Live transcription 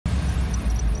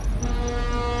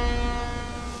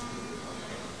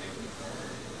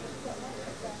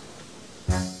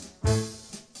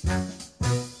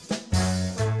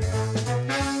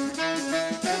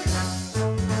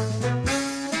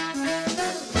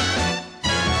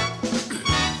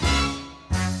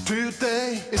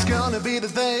be the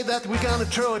day that we're gonna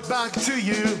throw it back to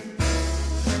you.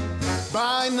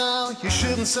 By now, you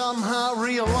shouldn't somehow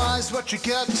realize what you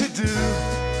got to do.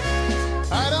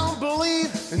 I don't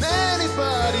believe in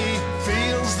anybody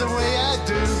feels the way I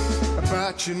do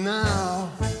about you now.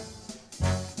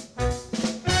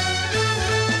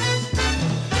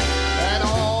 And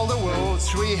all the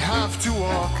roads we have to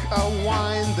walk are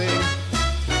winding,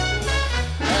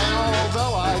 and all the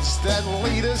lights that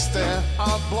lead us there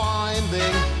are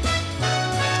blinding.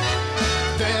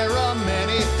 There are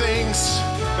many things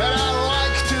that I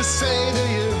like to say to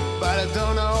you, but I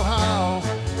don't know how.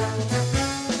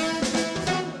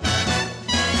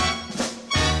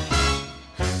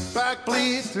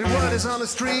 Backbleed, the word is on the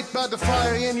street, but the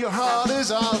fire in your heart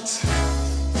is out.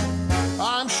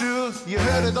 I'm sure you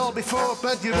heard it all before,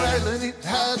 but you rarely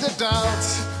had a doubt.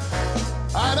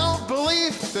 I don't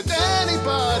believe that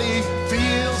anybody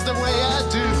feels the way I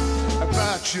do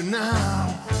about you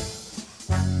now.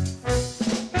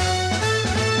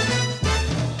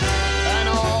 And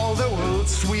all the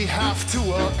roads we have to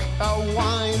walk are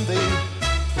winding,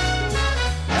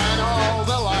 and all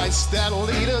the lights that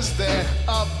lead us there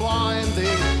are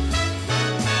blinding.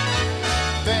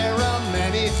 There are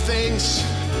many things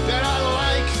that I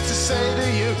like to say to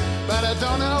you, but I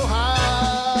don't know how.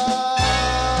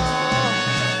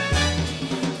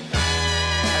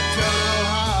 I don't know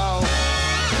how.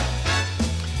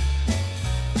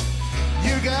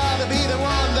 You gotta be the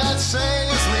one that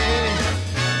saves me.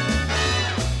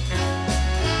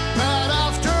 But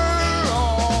after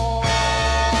all,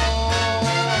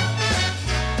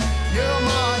 you're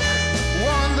my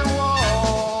Wonderwall.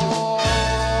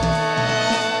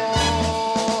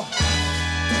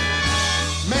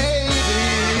 Maybe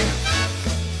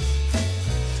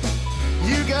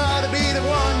you gotta be the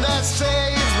one that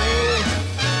saves